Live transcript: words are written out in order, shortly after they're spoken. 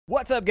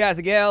What's up, guys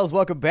and gals?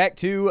 Welcome back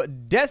to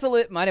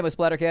Desolate. My name is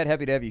Splattercat.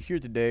 Happy to have you here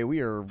today. We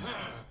are...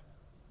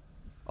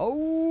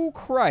 Oh,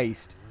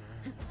 Christ.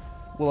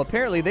 Well,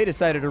 apparently they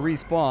decided to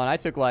respawn. I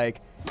took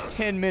like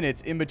 10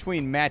 minutes in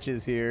between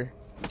matches here.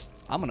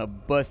 I'm gonna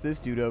bust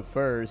this dude up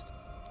first.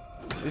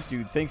 This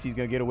dude thinks he's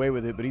gonna get away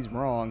with it, but he's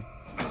wrong.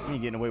 He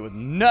ain't getting away with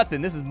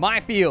nothing. This is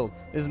my field.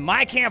 This is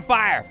my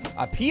campfire.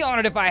 I pee on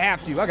it if I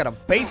have to. I got a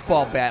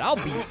baseball bat. I'll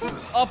be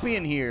up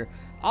in here.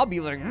 I'll be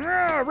like,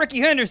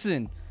 Ricky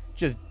Henderson.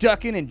 Just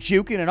ducking and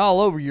juking and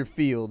all over your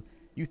field.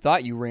 You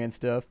thought you ran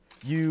stuff.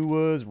 You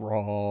was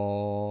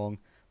wrong.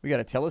 We got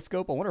a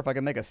telescope. I wonder if I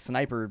can make a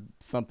sniper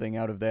something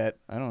out of that.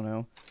 I don't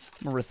know.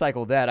 I'm going to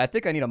recycle that. I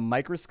think I need a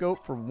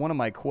microscope for one of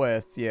my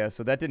quests. Yeah,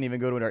 so that didn't even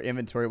go to our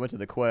inventory. It went to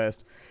the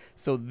quest.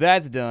 So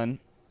that's done.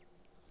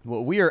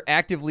 What we are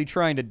actively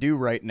trying to do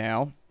right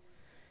now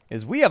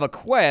is we have a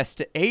quest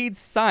to aid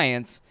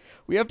science.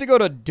 We have to go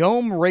to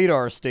Dome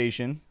Radar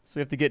Station. So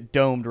we have to get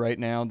domed right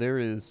now. There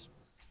is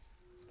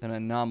an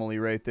anomaly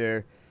right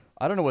there.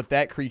 I don't know what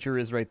that creature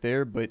is right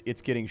there, but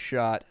it's getting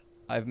shot.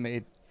 I've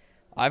made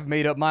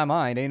up my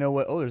mind. Ain't no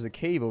what. Oh, there's a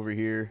cave over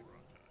here.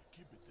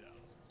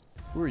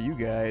 Who are you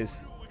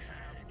guys?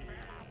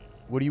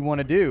 What do you want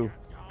to do?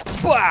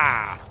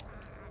 Blah!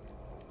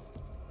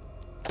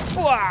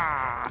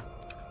 Blah!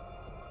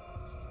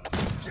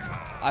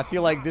 I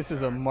feel like this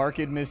is a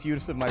marked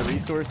misuse of my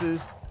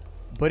resources,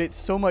 but it's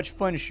so much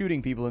fun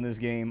shooting people in this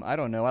game. I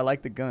don't know. I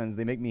like the guns.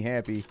 They make me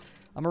happy.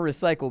 I'm going to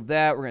recycle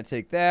that. We're going to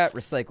take that,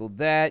 recycle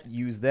that,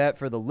 use that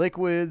for the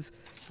liquids,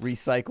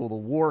 recycle the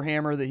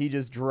Warhammer that he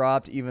just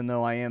dropped, even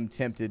though I am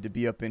tempted to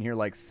be up in here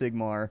like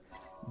Sigmar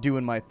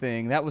doing my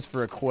thing. That was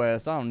for a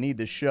quest. I don't need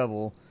the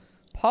shovel.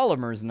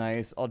 Polymer's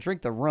nice. I'll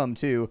drink the rum,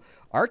 too.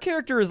 Our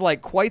character is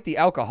like quite the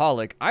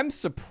alcoholic. I'm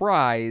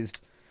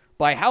surprised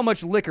by how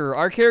much liquor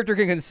our character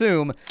can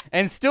consume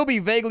and still be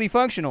vaguely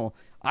functional.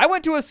 I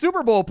went to a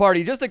Super Bowl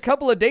party just a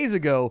couple of days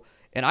ago,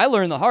 and I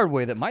learned the hard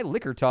way that my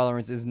liquor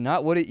tolerance is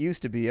not what it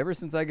used to be ever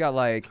since I got,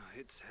 like...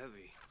 It's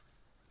heavy.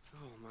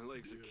 Oh, my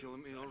legs are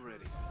killing me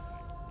already.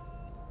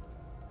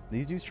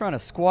 These dudes trying to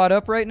squat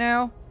up right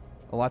now?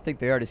 Oh, I think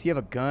they are. Does he have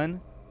a gun?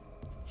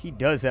 He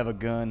does have a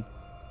gun.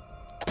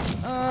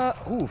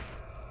 Oof.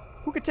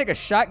 Who could take a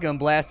shotgun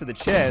blast to the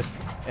chest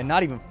and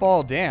not even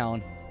fall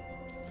down?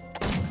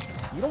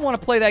 You don't want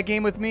to play that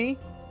game with me.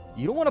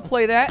 You don't want to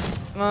play that.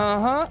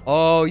 Uh-huh.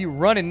 Oh, you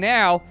running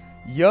now.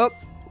 Yup.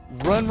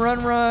 Run,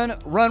 run, run,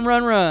 run,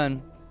 run,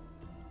 run.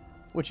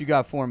 What you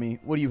got for me?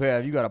 What do you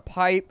have? You got a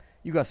pipe.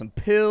 You got some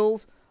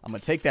pills. I'm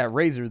going to take that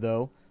razor,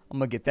 though. I'm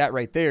going to get that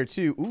right there,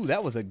 too. Ooh,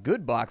 that was a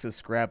good box of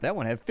scrap. That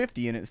one had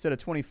 50 in it instead of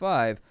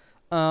 25.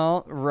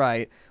 All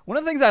right. One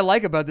of the things I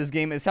like about this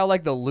game is how,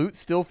 like, the loot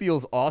still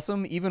feels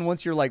awesome, even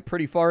once you're, like,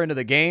 pretty far into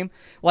the game.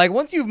 Like,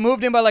 once you've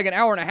moved in by, like, an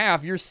hour and a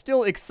half, you're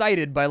still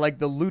excited by, like,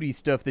 the looty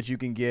stuff that you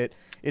can get.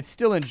 It's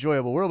still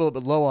enjoyable. We're a little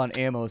bit low on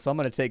ammo, so I'm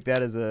going to take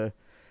that as a...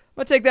 I'm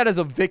going to take that as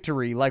a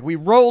victory. Like, we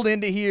rolled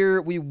into here,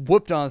 we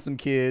whooped on some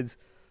kids,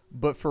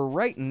 but for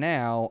right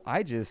now,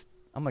 I'm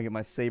going to get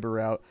my saber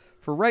out.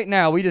 For right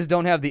now, we just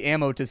don't have the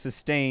ammo to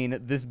sustain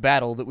this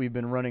battle that we've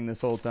been running this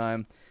whole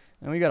time.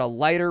 And we got a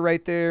lighter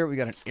right there. We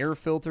got an air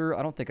filter.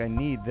 I don't think I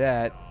need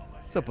that.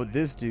 What's up with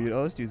this dude?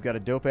 Oh, this dude's got a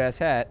dope-ass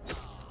hat.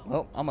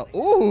 Well,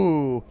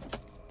 ooh!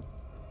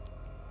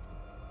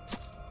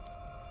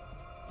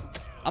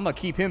 I'm going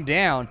to keep him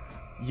down.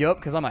 Yup,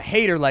 because I'm a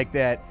hater like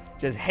that.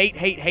 Just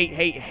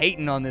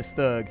hating on this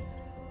thug.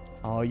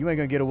 Oh, you ain't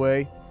gonna get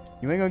away.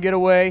 You ain't gonna get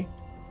away.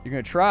 You're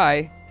gonna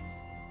try.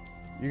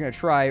 You're gonna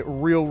try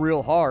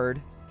real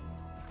hard.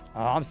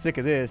 Oh, I'm sick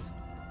of this.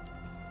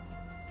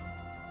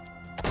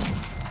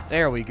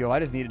 There we go. I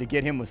just needed to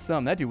get him with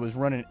some. That dude was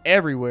running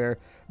everywhere.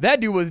 That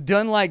dude was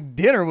done like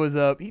dinner was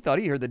up. He thought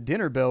he heard the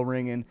dinner bell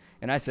ringing.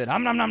 And I said,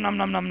 nom nom nom nom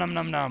nom nom nom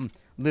nom nom.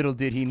 Little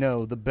did he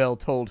know, the bell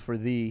tolled for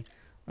thee.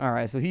 All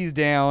right, so he's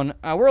down.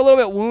 We're a little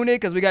bit wounded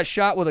because we got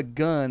shot with a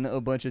gun a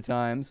bunch of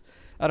times.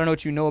 I don't know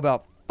what you know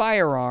about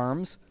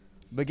firearms,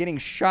 but getting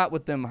shot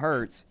with them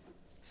hurts.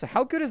 So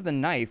how good is the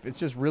knife? It's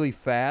just really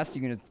fast.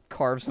 You can just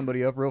carve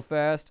somebody up real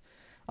fast.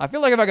 I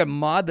feel like if I could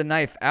mod the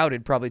knife out,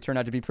 it'd probably turn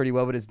out to be pretty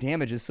well, but its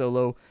damage is so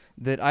low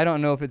that I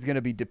don't know if it's going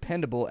to be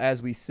dependable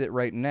as we sit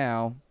right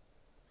now.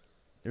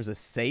 There's a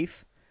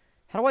safe.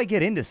 How do I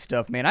get into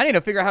stuff, man? I need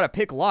to figure out how to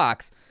pick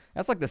locks.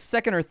 That's like the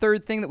second or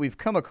third thing that we've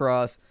come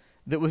across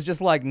that was just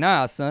like,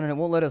 nah, son, and it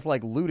won't let us,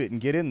 like, loot it and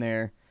get in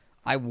there.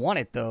 I want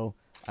it, though.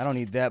 I don't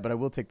need that, but I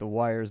will take the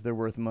wires. They're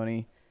worth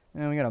money.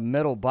 And we got a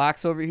metal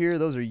box over here.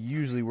 Those are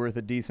usually worth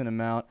a decent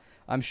amount.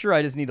 I'm sure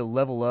I just need to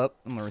level up.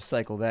 I'm going to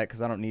recycle that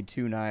because I don't need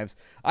 2 knives.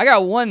 I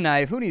got 1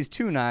 knife. Who needs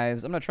 2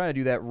 knives? I'm not trying to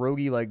do that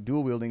roguey, like,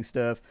 dual-wielding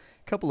stuff.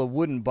 A couple of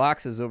wooden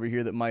boxes over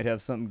here that might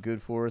have something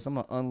good for us. I'm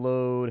going to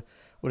unload.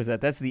 What is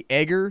that? That's the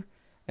Egger.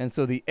 And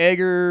so the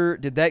Egger,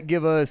 did that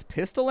give us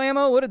pistol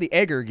ammo? What did the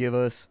Egger give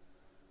us?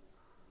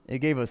 It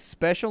gave us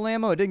special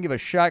ammo. It didn't give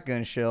us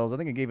shotgun shells. I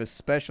think it gave us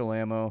special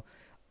ammo.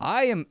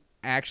 I am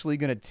actually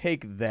going to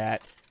take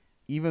that,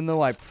 even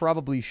though I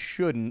probably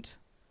shouldn't.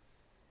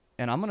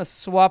 And I'm going to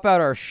swap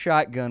out our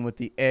shotgun with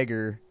the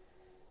Egger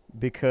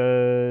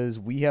because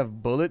we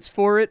have bullets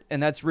for it,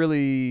 and that's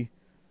really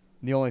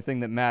the only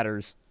thing that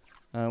matters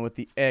with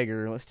the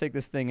Egger. Let's take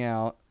this thing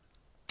out.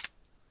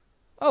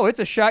 Oh, it's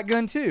a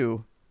shotgun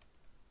too.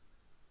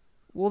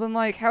 Well, then,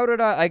 like, how did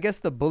I guess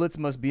the bullets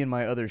must be in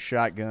my other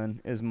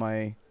shotgun, is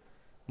my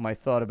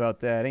thought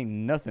about that. Ain't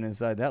nothing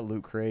inside that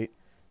loot crate.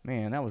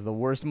 Man, that was the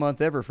worst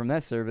month ever from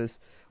that service.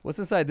 What's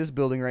inside this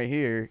building right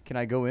here? Can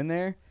I go in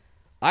there?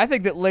 I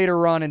think that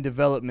later on in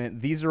development,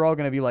 these are all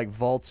going to be like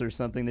vaults or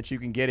something that you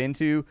can get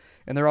into,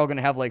 and they're all going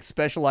to have like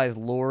specialized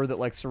lore that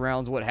like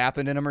surrounds what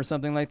happened in them or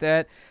something like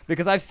that,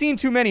 because I've seen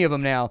too many of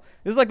them now.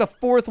 This is like the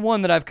 4th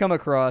one that I've come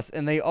across,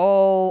 and they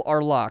all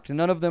are locked.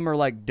 None of them are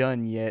like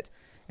done yet.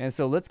 And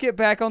so let's get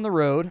back on the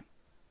road.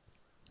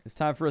 It's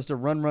time for us to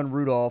run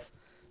Rudolph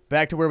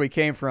back to where we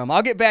came from.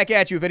 I'll get back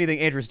at you if anything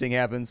interesting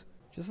happens.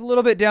 Just a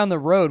little bit down the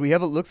road, we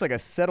have what looks like a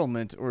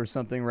settlement or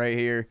something right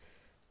here.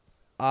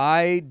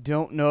 I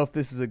don't know if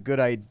this is a good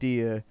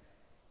idea.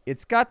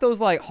 It's got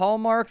those like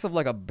hallmarks of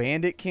like a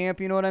bandit camp,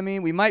 you know what I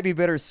mean? We might be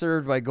better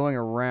served by going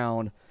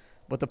around,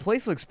 but the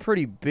place looks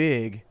pretty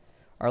big.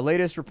 Our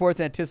latest reports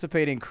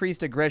anticipate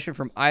increased aggression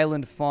from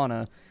island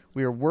fauna.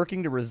 We are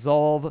working to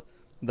resolve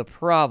the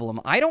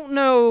problem. I don't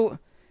know.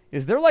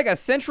 Is there like a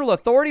central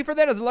authority for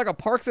that? Is there like a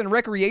Parks and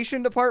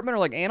Recreation department or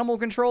like animal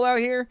control out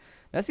here?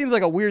 That seems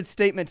like a weird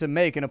statement to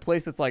make in a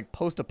place that's like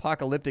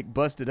post-apocalyptic,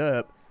 busted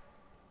up.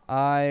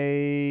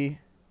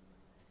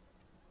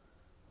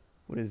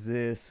 What is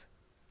this?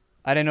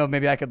 I didn't know if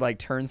maybe I could like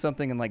turn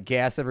something and like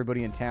gas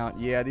everybody in town.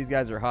 Yeah, these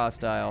guys are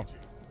hostile.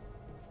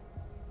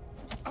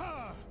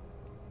 I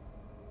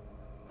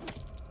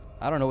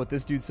don't know what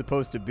this dude's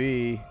supposed to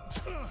be,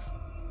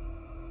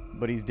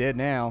 but he's dead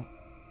now.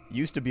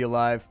 Used to be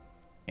alive.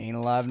 Ain't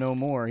alive no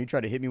more. He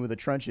tried to hit me with a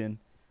truncheon.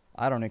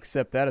 I don't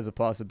accept that as a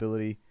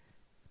possibility.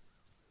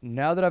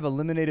 Now that I've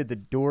eliminated the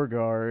door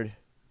guard,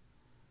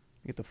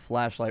 get the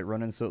flashlight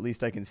running so at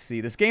least I can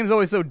see. This game's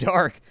always so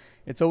dark.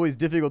 It's always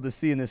difficult to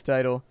see in this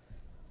title.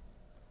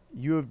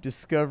 You have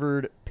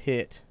discovered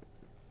pit.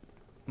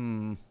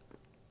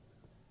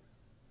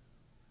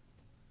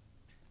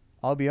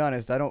 I'll be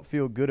honest, I don't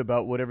feel good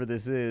about whatever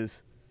this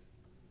is.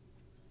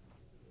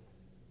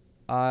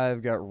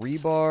 I've got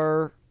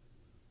rebar,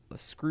 a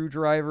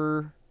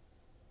screwdriver.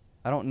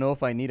 I don't know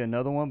if I need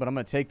another one, but I'm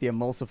going to take the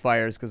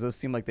emulsifiers because those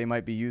seem like they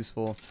might be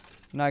useful.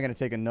 I'm not going to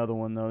take another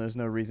one, though. There's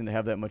no reason to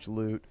have that much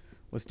loot.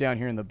 What's down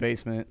here in the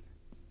basement?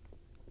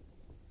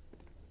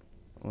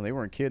 Well, they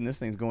weren't kidding. This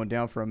thing's going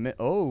down for a minute.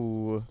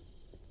 Oh.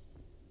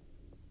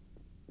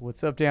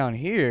 What's up down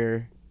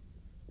here?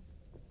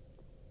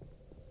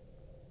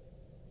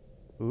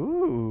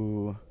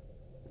 Ooh.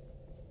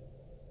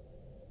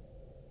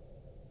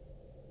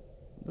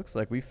 Looks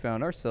like we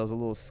found ourselves a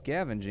little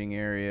scavenging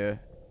area.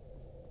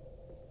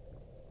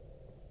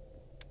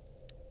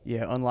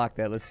 Yeah, unlock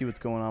that. Let's see what's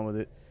going on with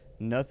it.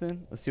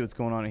 Nothing? Let's see what's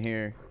going on in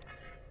here.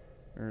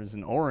 There's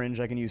an orange.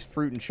 I can use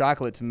fruit and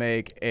chocolate to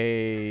make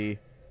a...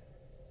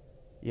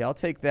 Yeah, I'll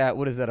take that.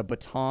 What is that, a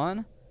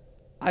baton?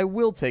 I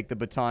will take the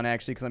baton,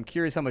 actually, because I'm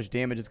curious how much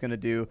damage it's going to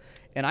do.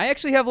 And I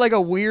actually have, like,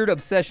 a weird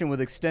obsession with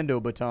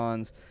extendo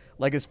batons.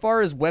 Like, as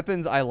far as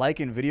weapons I like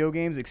in video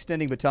games,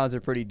 extending batons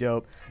are pretty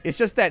dope. It's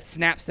just that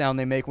snap sound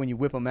they make when you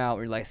whip them out,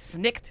 where you're like,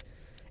 snicked!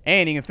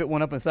 And you can fit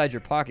one up inside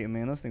your pocket,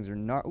 man. Those things are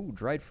not... Ooh,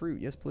 dried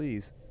fruit. Yes,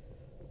 please.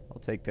 I'll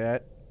take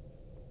that.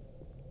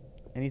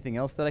 Anything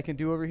else that I can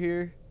do over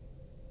here?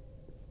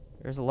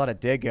 There's a lot of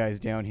dead guys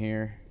down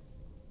here.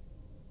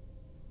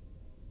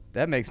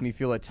 That makes me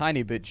feel a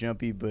tiny bit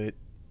jumpy, but...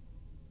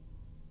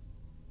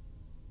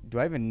 Do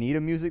I even need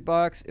a music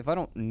box? If I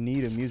don't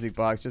need a music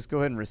box, just go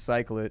ahead and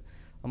recycle it.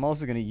 I'm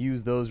also going to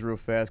use those real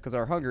fast, because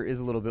our hunger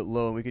is a little bit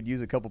low, and we could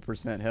use a couple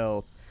 %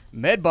 health.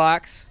 Med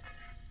box!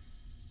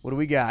 What do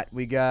we got?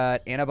 We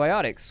got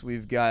antibiotics.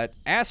 We've got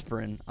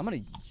aspirin. I'm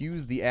going to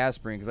use the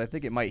aspirin, because I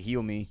think it might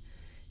heal me.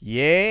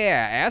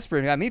 Yeah,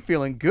 aspirin got me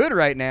feeling good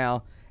right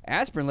now.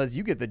 Aspirin lets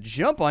you get the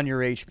jump on your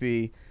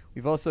HP.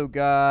 We've also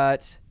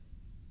got...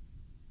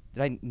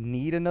 Did I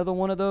need another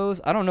one of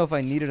those? I don't know if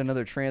I needed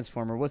another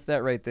transformer. What's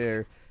that right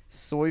there?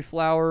 Soy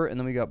flour, and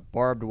then we got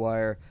barbed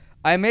wire.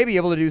 I may be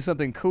able to do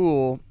something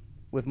cool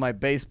with my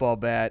baseball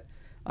bat.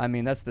 I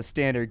mean, that's the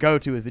standard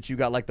go-to, is that you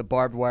got like the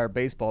barbed wire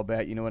baseball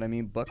bat. You know what I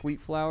mean?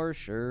 Buckwheat flour,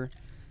 sure.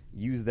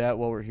 Use that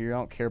while we're here. I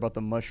don't care about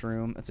the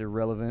mushroom. That's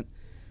irrelevant.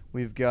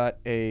 We've got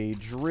a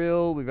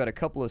drill. We've got a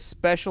couple of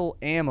special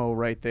ammo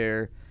right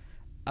there.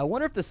 I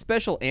wonder if the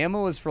special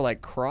ammo is for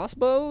like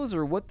crossbows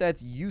or what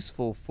that's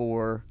useful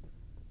for.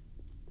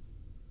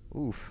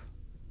 Oof.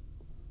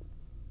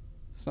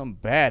 Something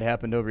bad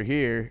happened over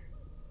here.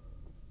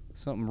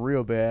 Something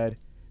real bad.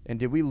 And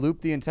did we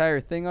loop the entire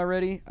thing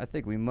already? I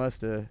think we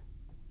must have.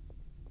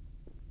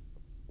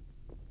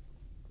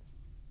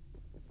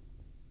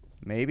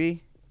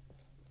 Maybe?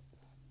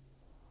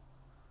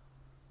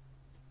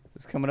 Is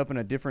this coming up in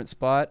a different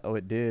spot? Oh,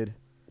 it did.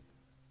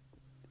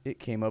 It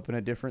came up in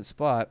a different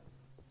spot.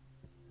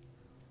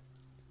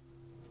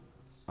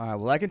 Alright,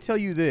 well, I can tell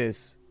you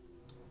this.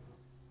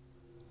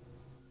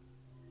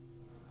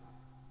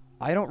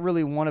 I don't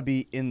really want to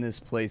be in this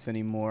place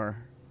anymore.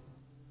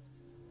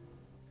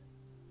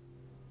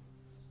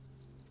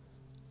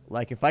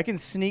 Like, if I can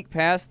sneak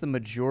past the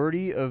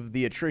majority of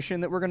the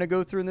attrition that we're going to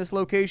go through in this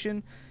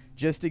location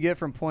just to get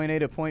from point A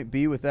to point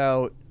B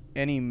without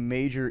any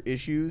major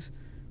issues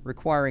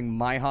requiring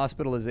my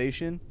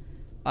hospitalization,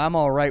 I'm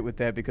all right with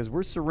that because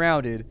we're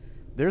surrounded.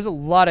 There's a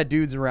lot of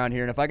dudes around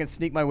here, and if I can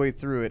sneak my way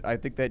through it, I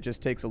think that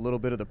just takes a little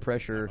bit of the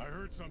pressure. I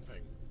heard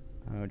something.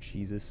 Oh,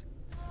 Jesus.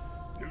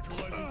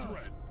 Neutralizing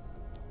threat.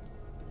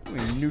 You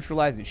ain't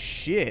neutralizing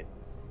shit.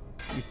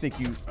 You think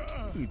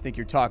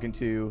you're talking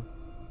to?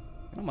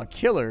 I'm a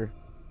killer.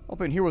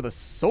 Up in here with a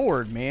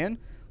sword, man.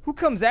 Who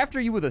comes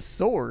after you with a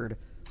sword?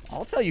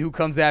 I'll tell you who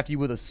comes after you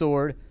with a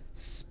sword.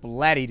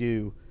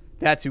 Splatty-doo.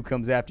 That's who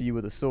comes after you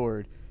with a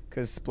sword.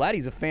 Because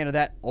Splatty's a fan of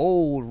that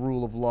old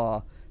rule of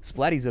law.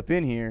 Splatty's up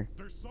in here.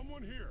 There's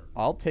someone here.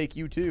 I'll take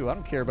you too. I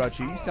don't care about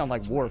you. You sound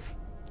like Worf.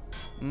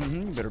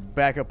 You better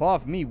back up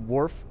off me,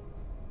 Worf.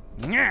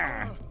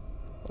 Oh,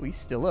 he's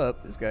still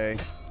up. This guy, a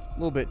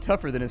little bit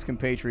tougher than his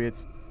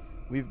compatriots.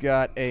 We've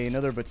got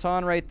another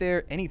baton right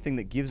there. Anything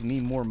that gives me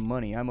more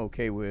money, I'm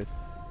okay with.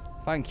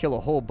 If I can kill a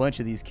whole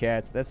bunch of these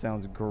cats, that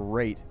sounds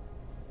great.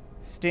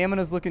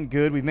 Stamina's looking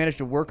good. We've managed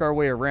to work our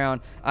way around.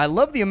 I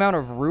love the amount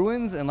of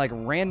ruins and like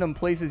random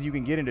places you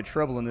can get into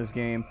trouble in this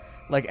game.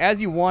 Like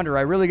as you wander,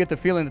 I really get the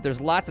feeling that there's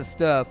lots of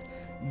stuff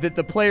that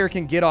the player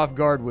can get off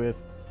guard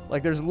with.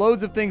 Like there's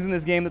loads of things in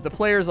this game that the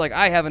player's like,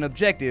 I have an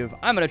objective.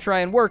 I'm going to try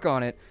and work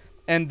on it.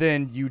 And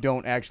then you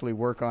don't actually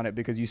work on it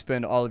because you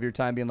spend all of your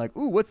time being like,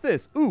 ooh, what's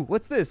this? Ooh,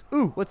 what's this?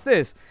 Ooh, what's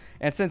this?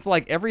 And since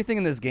like everything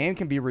in this game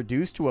can be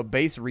reduced to a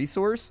base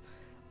resource,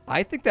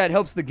 I think that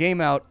helps the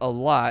game out a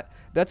lot.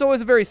 That's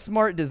always a very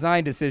smart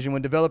design decision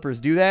when developers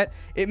do that.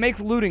 It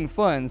makes looting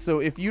fun. So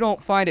if you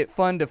don't find it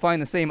fun to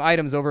find the same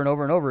items over and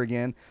over and over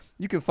again,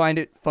 you can find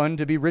it fun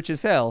to be rich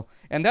as hell.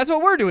 And that's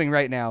what we're doing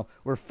right now.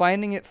 We're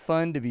finding it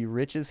fun to be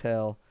rich as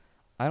hell.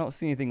 I don't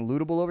see anything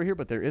lootable over here,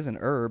 but there is an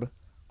herb.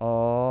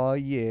 Oh,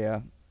 yeah.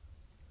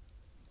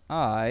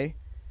 I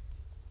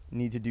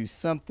need to do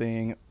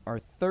something. Our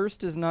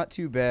thirst is not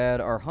too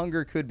bad. Our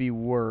hunger could be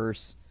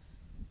worse.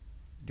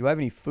 Do I have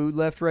any food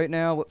left right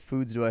now? What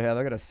foods do I have?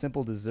 I got a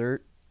simple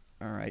dessert.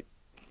 All right.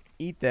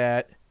 Eat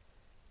that.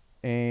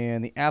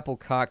 And the apple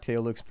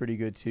cocktail looks pretty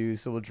good too,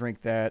 so we'll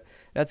drink that.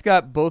 That's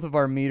got both of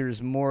our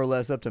meters more or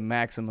less up to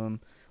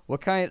maximum.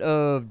 What kind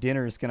of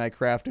dinners can I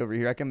craft over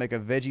here? I can make a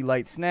veggie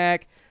light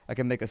snack. I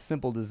can make a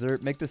simple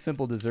dessert. Make the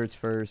simple desserts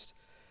first.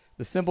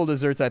 The simple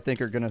desserts, I think,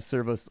 are going to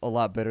serve us a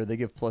lot better. They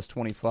give plus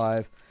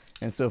 25.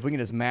 And so if we can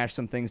just mash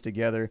some things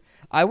together.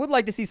 I would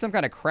like to see some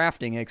kind of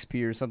crafting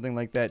XP or something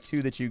like that,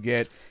 too, that you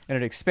get. And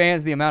it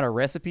expands the amount of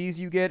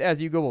recipes you get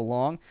as you go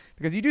along.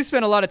 Because you do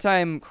spend a lot of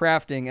time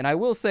crafting. And I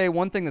will say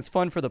one thing that's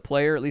fun for the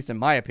player, at least in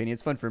my opinion,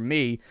 it's fun for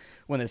me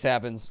when this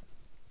happens,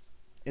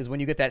 is when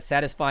you get that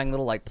satisfying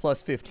little, like,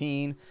 plus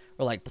 15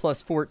 or, like,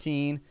 plus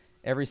 14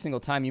 every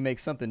single time you make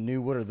something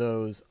new. What are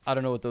those? I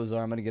don't know what those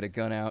are. I'm going to get a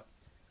gun out.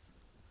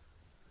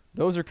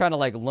 Those are kind of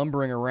like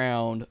lumbering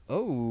around.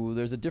 Oh,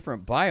 there's a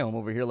different biome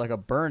over here, like a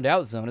burned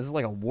out zone. Is this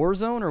like a war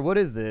zone or what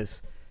is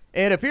this?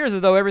 It appears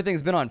as though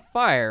everything's been on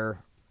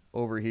fire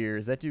over here.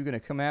 Is that dude going to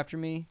come after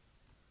me?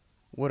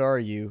 What are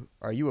you?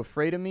 Are you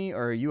afraid of me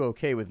or are you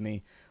okay with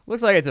me?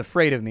 Looks like it's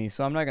afraid of me,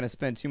 so I'm not going to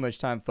spend too much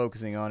time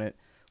focusing on it.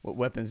 What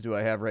weapons do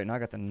I have right now? I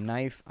got the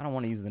knife. I don't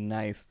want to use the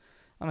knife.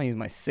 I'm going to use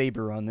my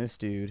saber on this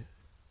dude.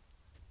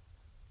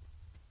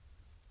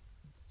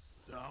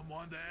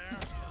 Someone there?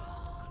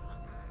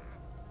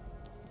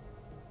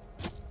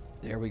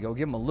 There we go.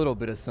 Give him a little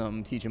bit of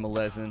something. Teach him a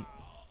lesson.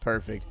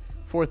 Perfect.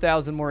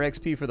 4,000 more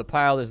XP for the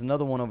pile. There's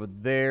another one over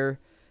there.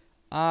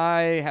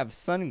 I have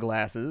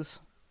sunglasses.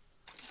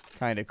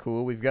 Kind of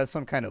cool. We've got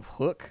some kind of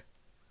hook.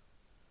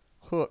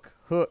 Hook.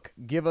 Hook.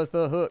 Give us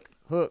the hook.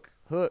 Hook.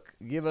 Hook.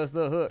 Give us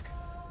the hook.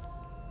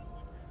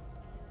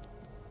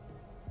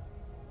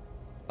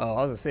 Oh,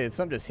 I was going to say, did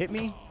something just hit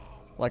me?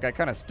 Like I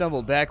kind of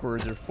stumbled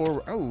backwards or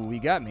forward. Oh, he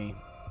got me.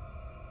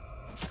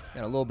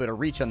 Got a little bit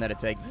of reach on that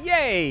attack.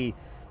 Yay!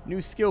 New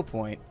skill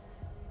point.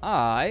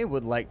 I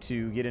would like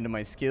to get into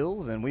my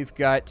skills, and we've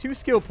got 2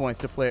 skill points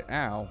to play.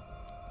 Ow.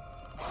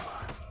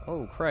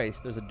 Oh,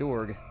 Christ. There's a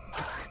dorg.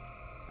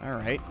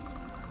 Alright.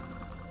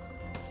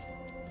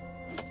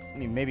 Let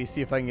me maybe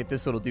see if I can get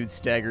this little dude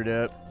staggered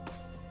up.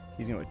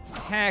 He's going to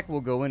attack.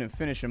 We'll go in and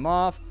finish him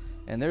off.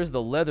 And there's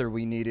the leather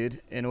we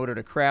needed in order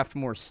to craft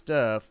more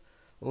stuff.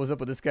 What was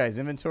up with this guy's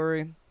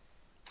inventory?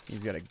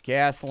 He's got a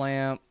gas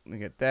lamp. We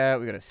got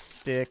that. We got a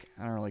stick.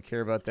 I don't really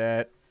care about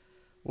that.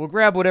 We'll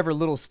grab whatever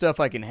little stuff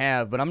I can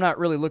have, but I'm not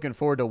really looking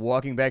forward to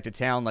walking back to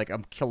town like a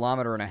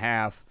kilometer and a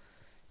half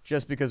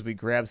just because we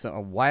grabbed a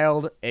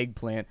wild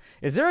eggplant.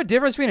 Is there a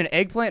difference between an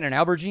eggplant and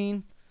an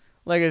aubergine?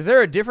 Like, is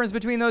there a difference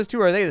between those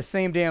two, or are they the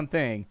same damn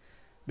thing?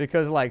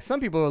 Because, like, some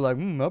people are like,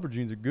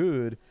 aubergines are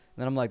good. And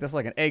then I'm like, that's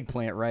like an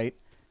eggplant, right?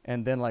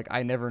 And then, like,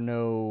 I never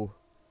know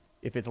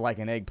if it's like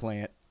an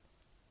eggplant.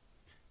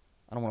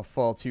 I don't want to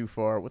fall too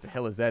far. What the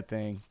hell is that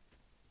thing?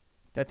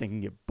 That thing can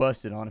get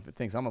busted on if it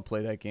thinks I'm going to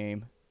play that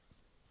game.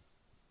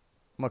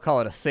 I'm going to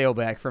call it a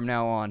sailback from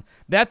now on.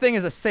 That thing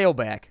is a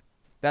sailback.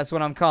 That's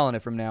what I'm calling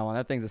it from now on.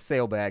 That thing's a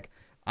sailback.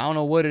 I don't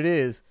know what it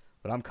is,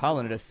 But I'm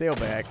calling it a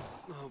sailback.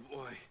 Oh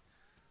boy,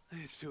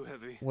 it's too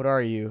heavy. What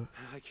are you?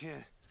 I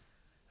can't.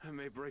 I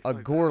may break A my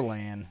back.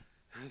 Gorlan.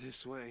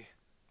 This way.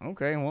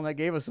 Okay, well, that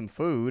gave us some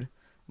food.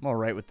 I'm all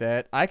right with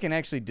that. I can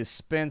actually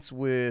dispense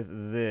with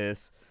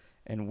this,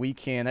 and we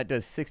can. That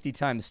does 60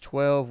 times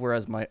 12,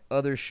 whereas my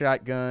other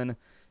shotgun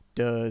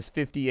does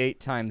 58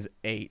 times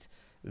 8.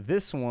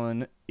 This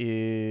one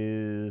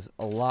is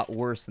a lot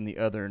worse than the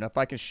other, and if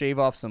I can shave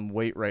off some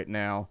weight right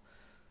now,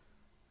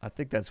 I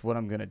think that's what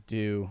I'm going to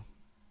do.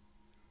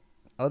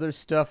 Other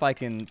stuff I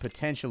can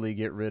potentially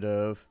get rid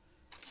of.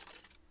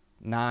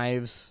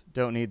 Knives,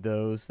 don't need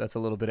those. That's a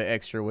little bit of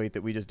extra weight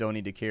that we just don't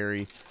need to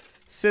carry.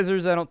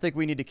 Scissors, I don't think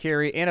we need to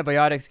carry.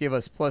 Antibiotics give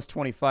us plus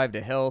 25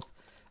 to health.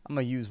 I'm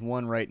going to use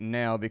one right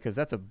now because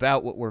that's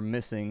about what we're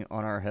missing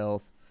on our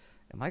health.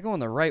 Am I going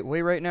the right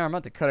way right now? I'm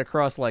about to cut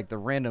across like the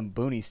random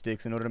boonie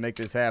sticks in order to make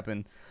this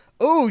happen.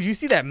 Oh, you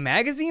see that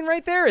magazine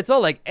right there? It's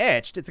all like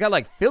etched. It's got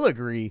like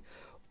filigree.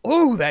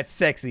 Oh, that's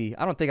sexy.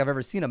 I don't think I've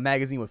ever seen a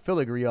magazine with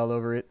filigree all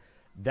over it.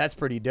 That's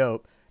pretty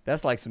dope.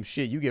 That's like some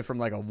shit you get from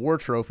like a war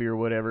trophy or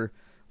whatever.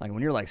 Like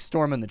when you're like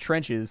storming the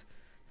trenches,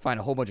 find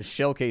a whole bunch of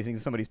shell casings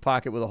in somebody's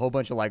pocket with a whole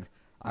bunch of like,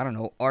 I don't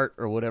know, art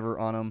or whatever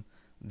on them.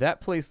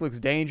 That place looks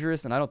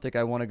dangerous, and I don't think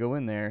I want to go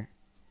in there.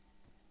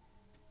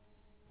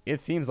 It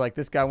seems like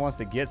this guy wants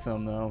to get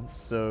some, though.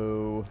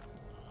 So,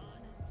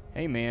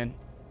 hey, man.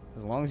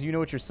 As long as you know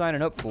what you're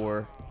signing up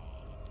for.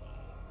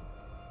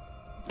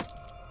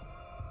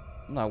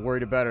 I'm not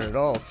worried about it at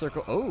all.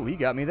 Circle. Oh, he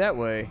got me that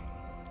way.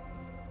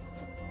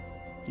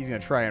 He's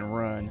going to try and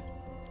run.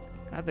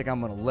 I think I'm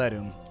going to let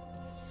him.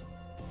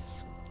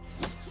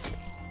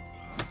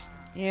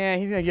 Yeah,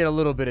 he's going to get a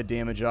little bit of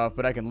damage off,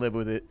 but I can live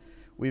with it.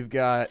 We've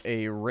got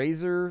a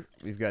razor.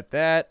 We've got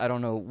that. I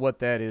don't know what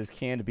that is.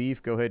 Canned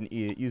beef. Go ahead and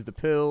eat it. Use the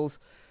pills.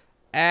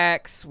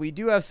 Axe. We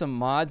do have some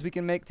mods we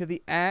can make to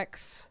the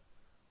axe.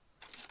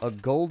 A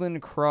golden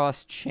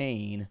cross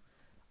chain.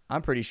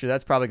 I'm pretty sure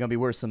that's probably going to be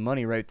worth some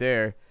money right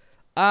there.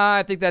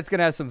 I think that's going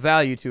to have some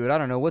value to it. I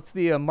don't know. What's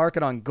the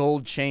market on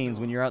gold chains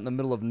when you're out in the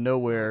middle of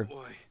nowhere?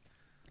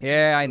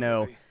 Yeah, I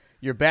know.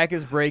 Your back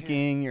is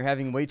breaking. You're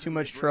having way too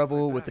much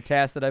trouble with the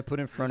task that I put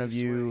in front of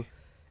you.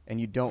 And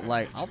you don't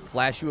like... I'll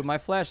flash you with my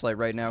flashlight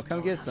right now.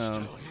 Come get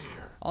some.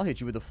 I'll hit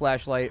you with the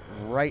flashlight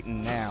right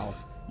now.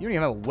 You don't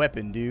even have a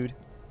weapon, dude.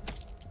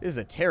 This is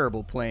a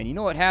terrible plan. You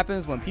know what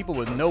happens when people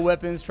with no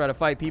weapons try to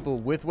fight people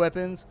with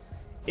weapons?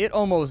 It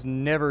almost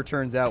never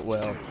turns out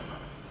well.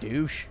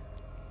 Douche.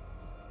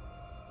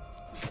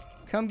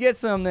 Come get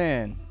some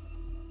then.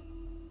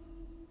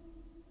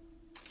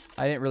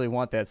 I didn't really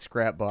want that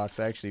scrap box.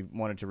 I actually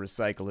wanted to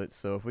recycle it.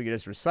 So if we could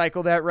just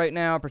recycle that right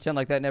now, pretend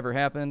like that never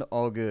happened,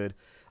 all good.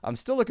 I'm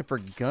still looking for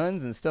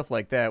guns and stuff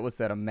like that. What's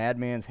that, a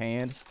madman's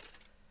hand?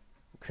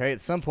 Okay,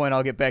 at some point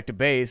I'll get back to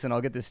base and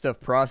I'll get this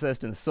stuff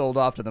processed and sold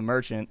off to the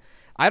merchant.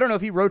 I don't know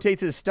if he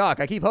rotates his stock.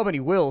 I keep hoping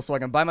he will so I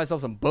can buy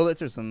myself some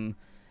bullets or some...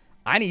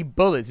 I need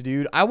bullets,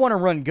 dude. I want to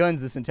run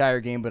guns this entire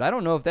game, but I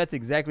don't know if that's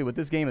exactly what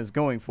this game is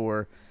going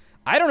for.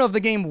 I don't know if the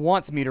game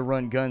wants me to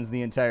run guns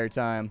the entire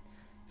time.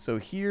 So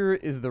here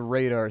is the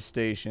radar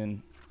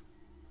station.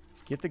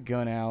 Get the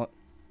gun out.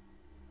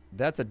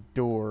 That's a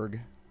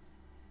Dorg.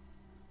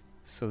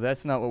 So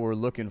that's not what we're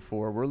looking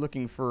for. We're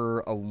looking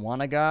for a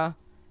Wanaga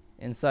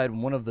inside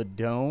one of the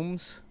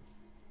domes.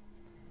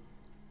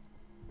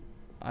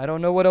 I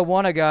don't know what a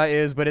Wanaga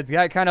is, but it's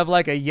got kind of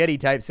like a Yeti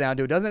type sound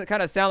to it. Doesn't it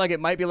kind of sound like it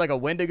might be like a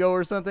Wendigo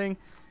or something?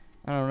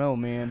 I don't know,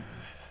 man.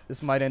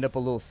 This might end up a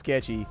little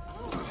sketchy.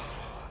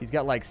 He's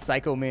got like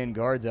Psycho Man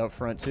guards out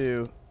front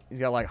too. He's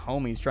got like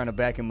homies trying to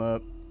back him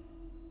up.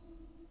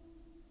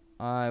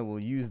 I will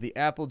use the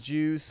apple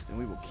juice, and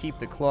we will keep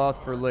the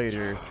cloth for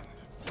later.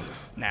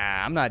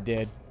 Nah, I'm not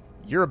dead.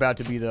 You're about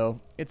to be, though.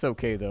 It's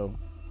okay, though.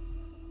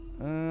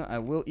 I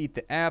will eat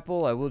the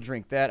apple. I will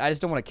drink that. I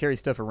just don't want to carry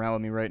stuff around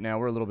with me right now.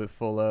 We're a little bit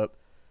full up.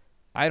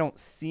 I don't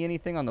see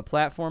anything on the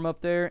platform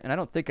up there, and I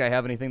don't think I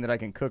have anything that I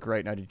can cook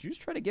right now. Did you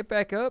just try to get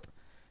back up?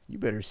 You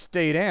better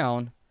stay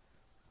down.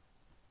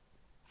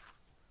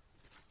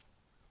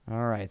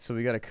 All right, so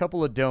we got a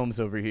couple of domes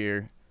over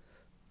here.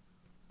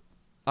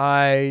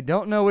 I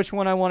don't know which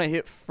one I want to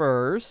hit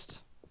first,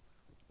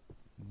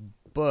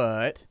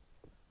 but...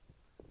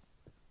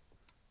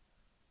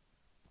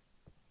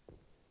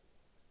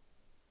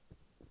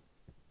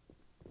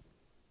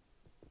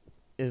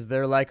 Is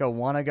there like a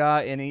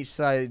Wanaga in each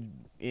side,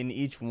 in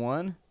each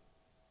one?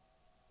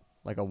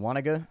 Like a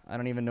Wanaga? I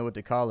don't even know what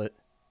to call it.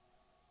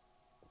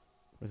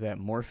 Was that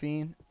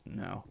morphine?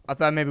 No. I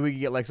thought maybe we could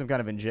get like some kind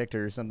of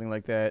injector or something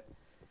like that.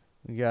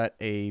 We got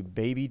a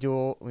baby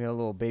doll. We got a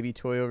little baby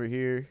toy over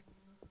here.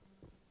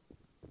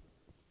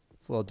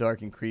 It's a little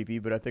dark and creepy,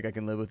 but I think I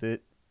can live with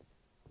it.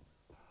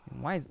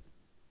 And why is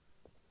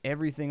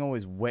everything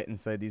always wet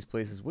inside these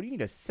places? What do you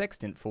need a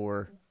sextant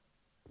for?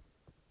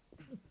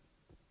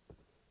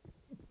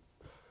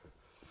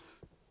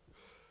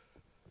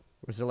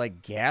 Was there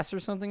like gas or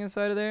something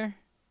inside of there?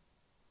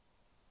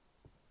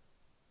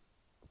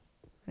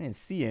 I didn't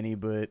see any,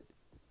 but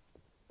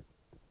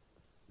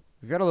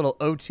we've got a little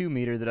O2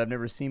 meter that I've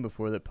never seen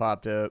before that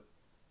popped up.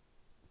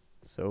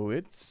 So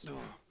it's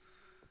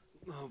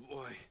Oh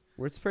boy.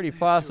 it's pretty It's too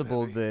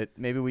possible heavy. that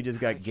maybe we just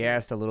I got can't.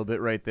 gassed a little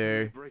bit right I may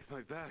there. break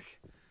my back.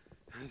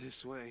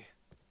 This way.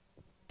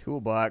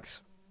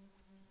 Toolbox.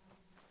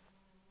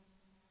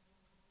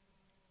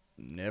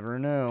 Never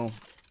know.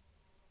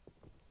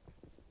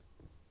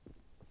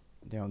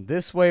 Down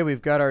this way,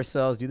 we've got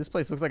ourselves... Dude, this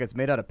place looks like it's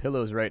made out of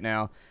pillows right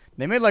now.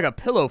 They made like a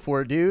pillow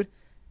fort, dude.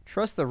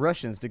 Trust the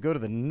Russians to go to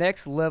the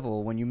next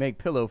level when you make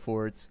pillow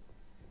forts.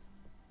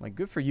 Like,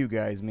 good for you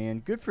guys, man.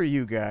 Good for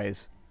you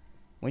guys.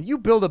 When you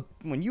build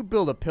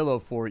a pillow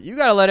fort, you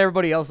gotta let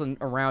everybody else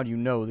around you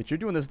know that you're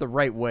doing this the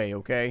right way,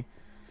 okay?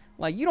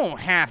 Like, you don't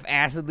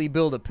half-assedly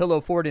build a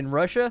pillow fort in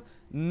Russia.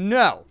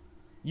 No.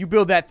 You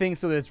build that thing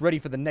so that it's ready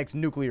for the next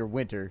nuclear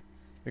winter.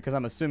 Because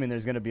I'm assuming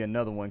there's going to be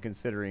another one,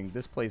 considering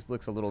this place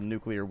looks a little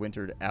nuclear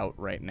wintered out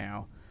right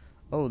now.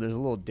 Oh, there's a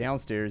little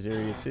downstairs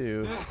area,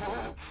 too.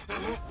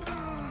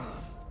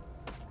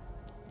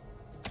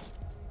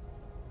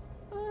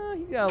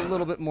 He's got a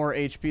little bit more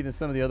HP than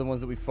some of the other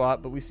ones that we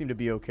fought, but we seem to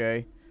be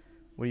okay.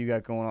 What do you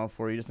got going on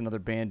for you? Just another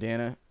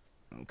bandana?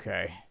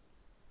 Okay.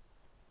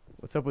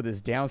 What's up with this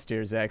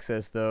downstairs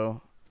access,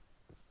 though?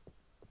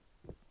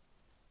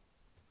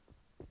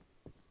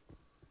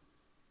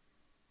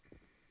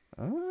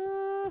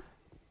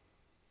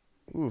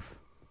 Oof.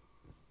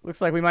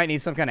 Looks like we might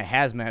need some kind of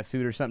hazmat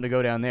suit or something to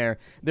go down there.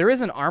 There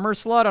is an armor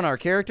slot on our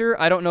character.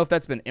 I don't know if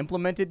that's been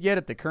implemented yet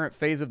at the current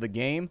phase of the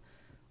game,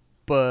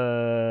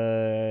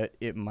 but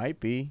it might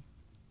be.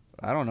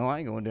 I don't know. I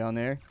ain't going down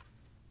there.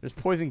 There's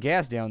poison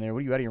gas down there. What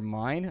are you, out of your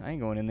mind? I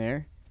ain't going in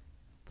there.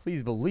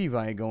 Please believe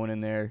I ain't going in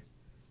there.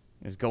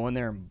 Just go in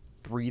there and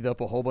breathe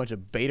up a whole bunch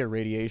of beta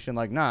radiation.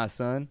 Like, nah,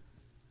 son.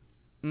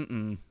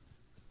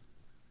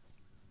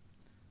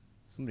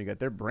 Somebody got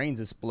their brains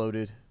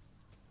exploded.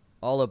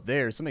 All up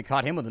there. Somebody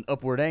caught him with an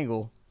upward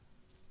angle.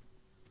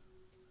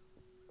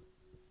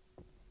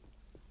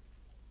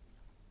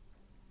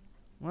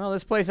 Well,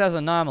 this place has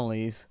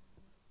anomalies.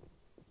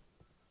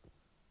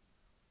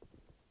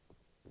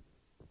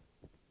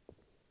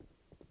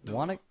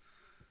 Wanna...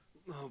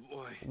 Oh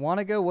boy.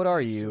 Wanna go? What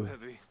are It's you? too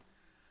heavy.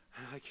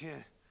 I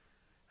can't.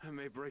 I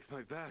may break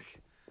my back.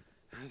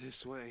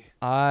 This way.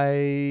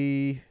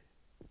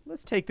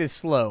 Let's take this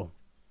slow.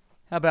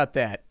 How about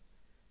that?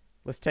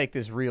 Let's take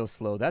this real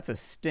slow. That's a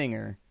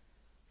stinger.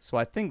 So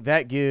I think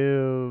that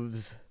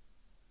gives...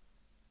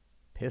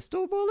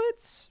 pistol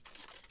bullets?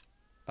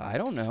 I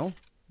don't know.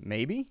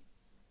 Maybe?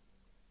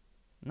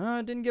 No,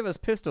 it didn't give us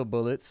pistol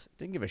bullets. It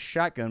didn't give us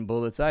shotgun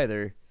bullets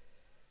either.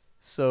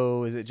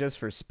 So is it just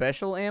for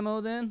special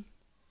ammo then?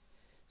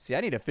 See,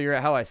 I need to figure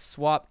out how I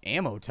swap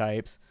ammo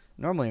types.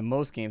 Normally in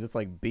most games it's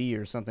like B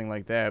or something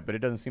like that, but it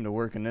doesn't seem to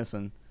work in this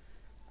one.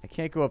 I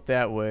can't go up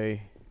that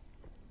way.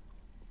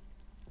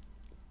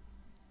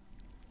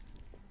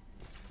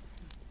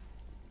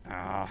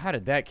 Oh, how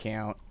did that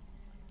count?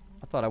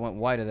 I thought I went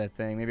wide of that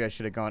thing. Maybe I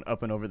should have gone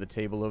up and over the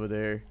table over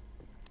there.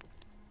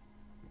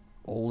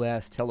 Old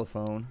ass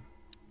telephone.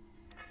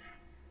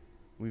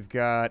 We've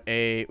got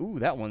a... Ooh,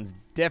 that one's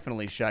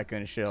definitely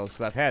shotgun shells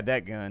because I've had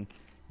that gun.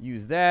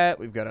 Use that.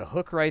 We've got a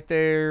hook right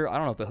there. I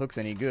don't know if the hook's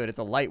any good. It's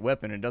a light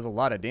weapon. It does a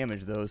lot of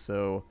damage, though,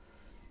 so...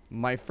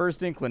 My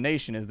first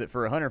inclination is that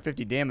for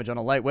 150 damage on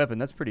a light weapon,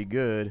 that's pretty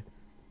good.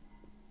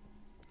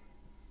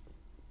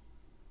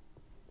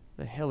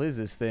 The hell is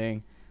this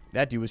thing?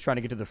 That dude was trying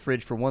to get to the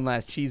fridge for one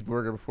last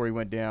cheeseburger before he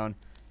went down.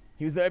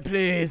 He was like,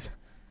 please,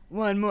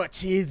 one more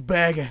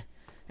cheeseburger.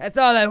 That's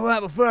all I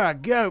want before I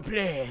go,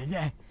 please.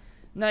 I'm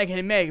not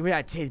gonna make it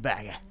without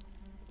cheeseburger.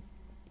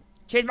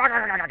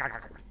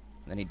 Cheeseburger!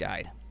 Then he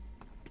died.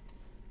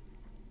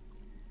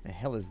 The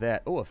hell is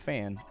that? Oh, a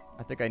fan.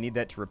 I think I need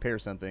that to repair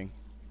something.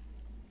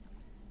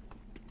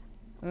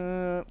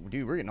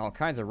 Dude, we're getting all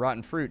kinds of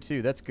rotten fruit,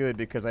 too. That's good,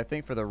 because I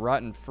think for the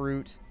rotten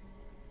fruit,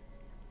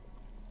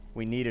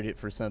 we needed it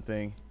for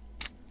something.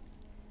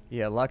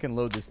 Yeah, lock and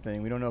load this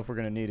thing. We don't know if we're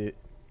going to need it.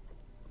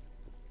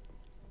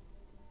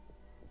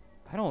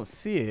 I don't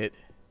see it.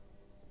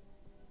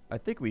 I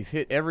think we've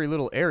hit every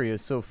little area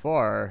so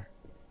far.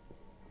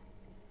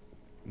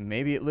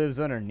 Maybe it lives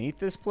underneath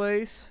this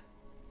place?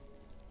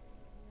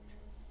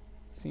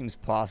 Seems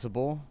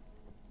possible.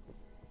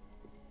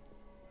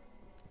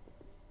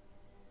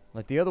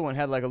 Like the other one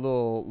had like a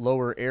little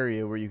lower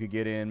area where you could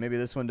get in. Maybe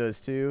this one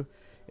does too.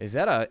 Is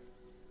that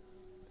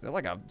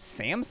like a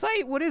SAM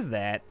site? What is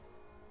that?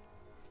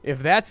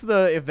 If that's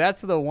the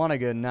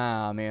Wanaga,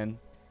 nah, man.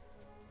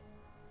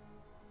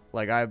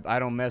 Like I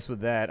don't mess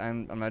with that.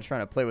 I'm not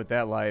trying to play with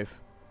that life.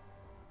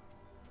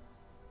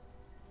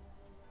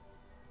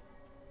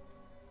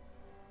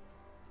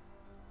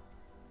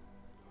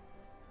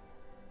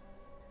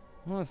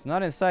 Well, it's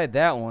not inside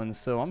that one,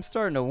 so I'm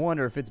starting to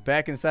wonder if it's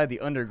back inside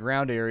the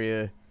underground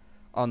area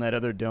on that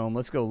other dome.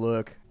 Let's go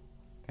look.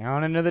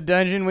 Down into the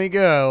dungeon we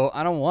go.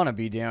 I don't want to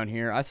be down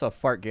here. I saw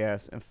fart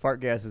gas, and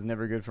fart gas is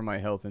never good for my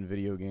health in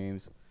video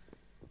games.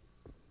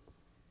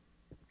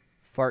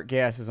 Fart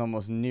gas is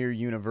almost near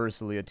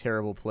universally a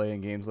terrible play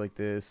in games like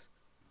this.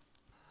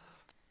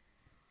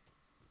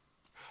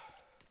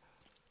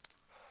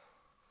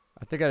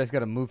 I think I just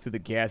gotta move through the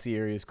gassy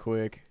areas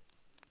quick.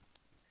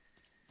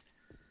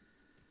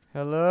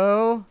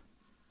 Hello?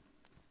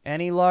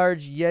 Any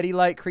large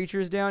Yeti-like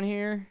creatures down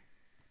here?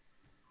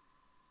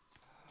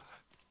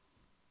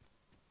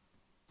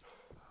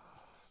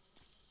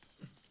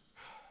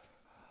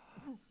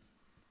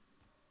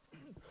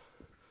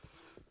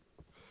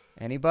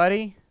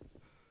 Anybody?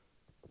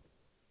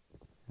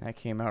 That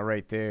came out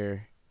right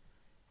there.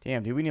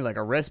 Damn, dude, we need like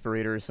a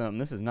respirator or something.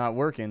 This is not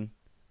working.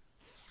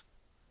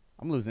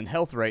 I'm losing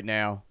health right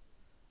now.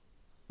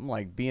 I'm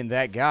like being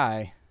that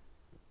guy.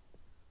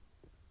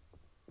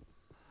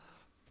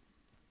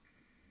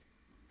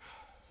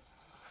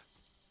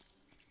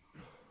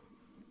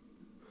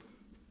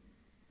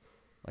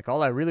 Like,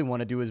 all I really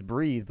want to do is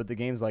breathe, but the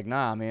game's like,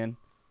 nah, man.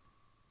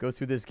 Go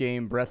through this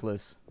game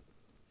breathless.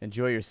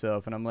 Enjoy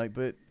yourself. And I'm like,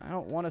 but I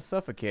don't want to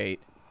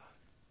suffocate.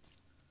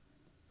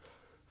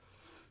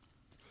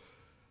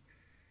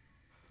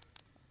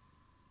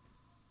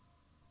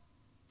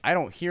 I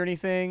don't hear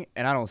anything,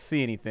 and I don't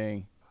see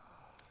anything.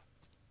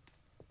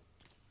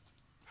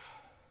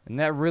 And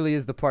that really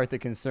is the part that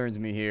concerns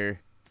me here.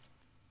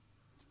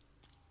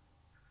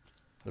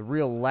 The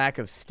real lack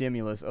of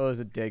stimulus. Oh, there's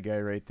a dead guy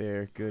right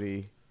there.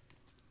 Goody.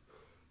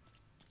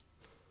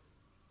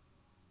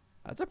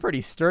 That's a pretty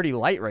sturdy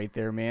light right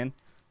there, man.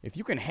 If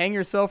you can hang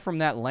yourself from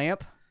that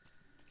lamp,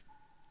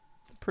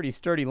 it's a pretty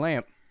sturdy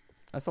lamp.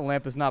 That's a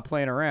lamp that's not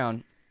playing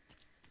around.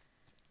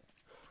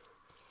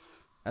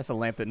 That's a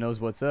lamp that knows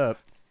what's up.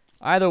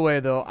 Either way,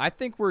 though, I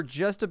think we're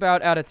just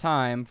about out of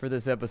time for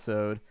this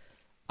episode.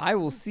 I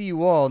will see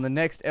you all in the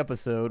next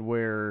episode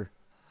where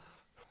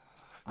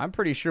I'm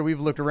pretty sure we've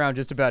looked around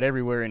just about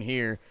everywhere in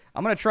here.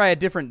 I'm going to try a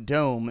different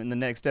dome in the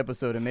next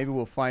episode, and maybe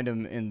we'll find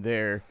them in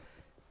there.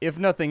 If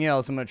nothing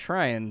else, I'm going to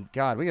try and...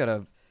 God, we got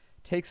to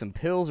take some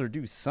pills or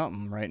do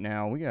something right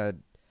now. We got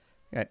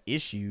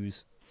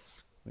issues.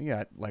 We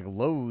got, like,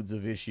 loads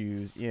of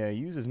issues. Yeah,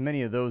 use as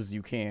many of those as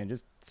you can.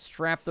 Just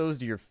strap those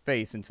to your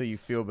face until you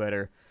feel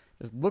better.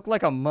 Just look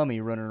like a mummy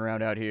running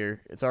around out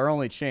here. It's our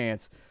only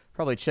chance.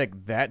 Probably check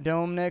that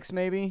dome next,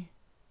 maybe.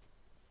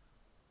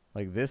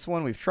 Like this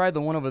one. We've tried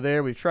the one over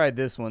there. We've tried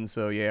this one.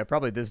 So, yeah,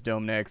 probably this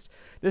dome next.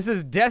 This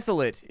is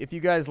Desolate. If you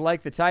guys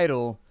like the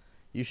title,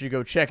 you should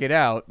go check it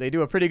out. They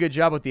do a pretty good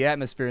job with the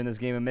atmosphere in this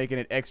game and making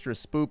it extra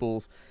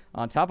spooples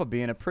on top of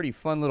being a pretty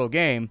fun little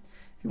game.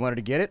 If you wanted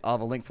to get it, I'll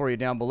have a link for you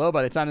down below.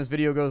 By the time this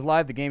video goes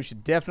live, the game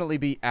should definitely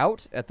be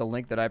out at the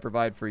link that I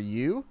provide for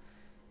you.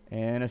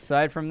 And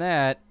aside from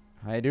that,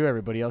 how you do,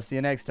 everybody? I'll see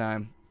you next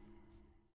time.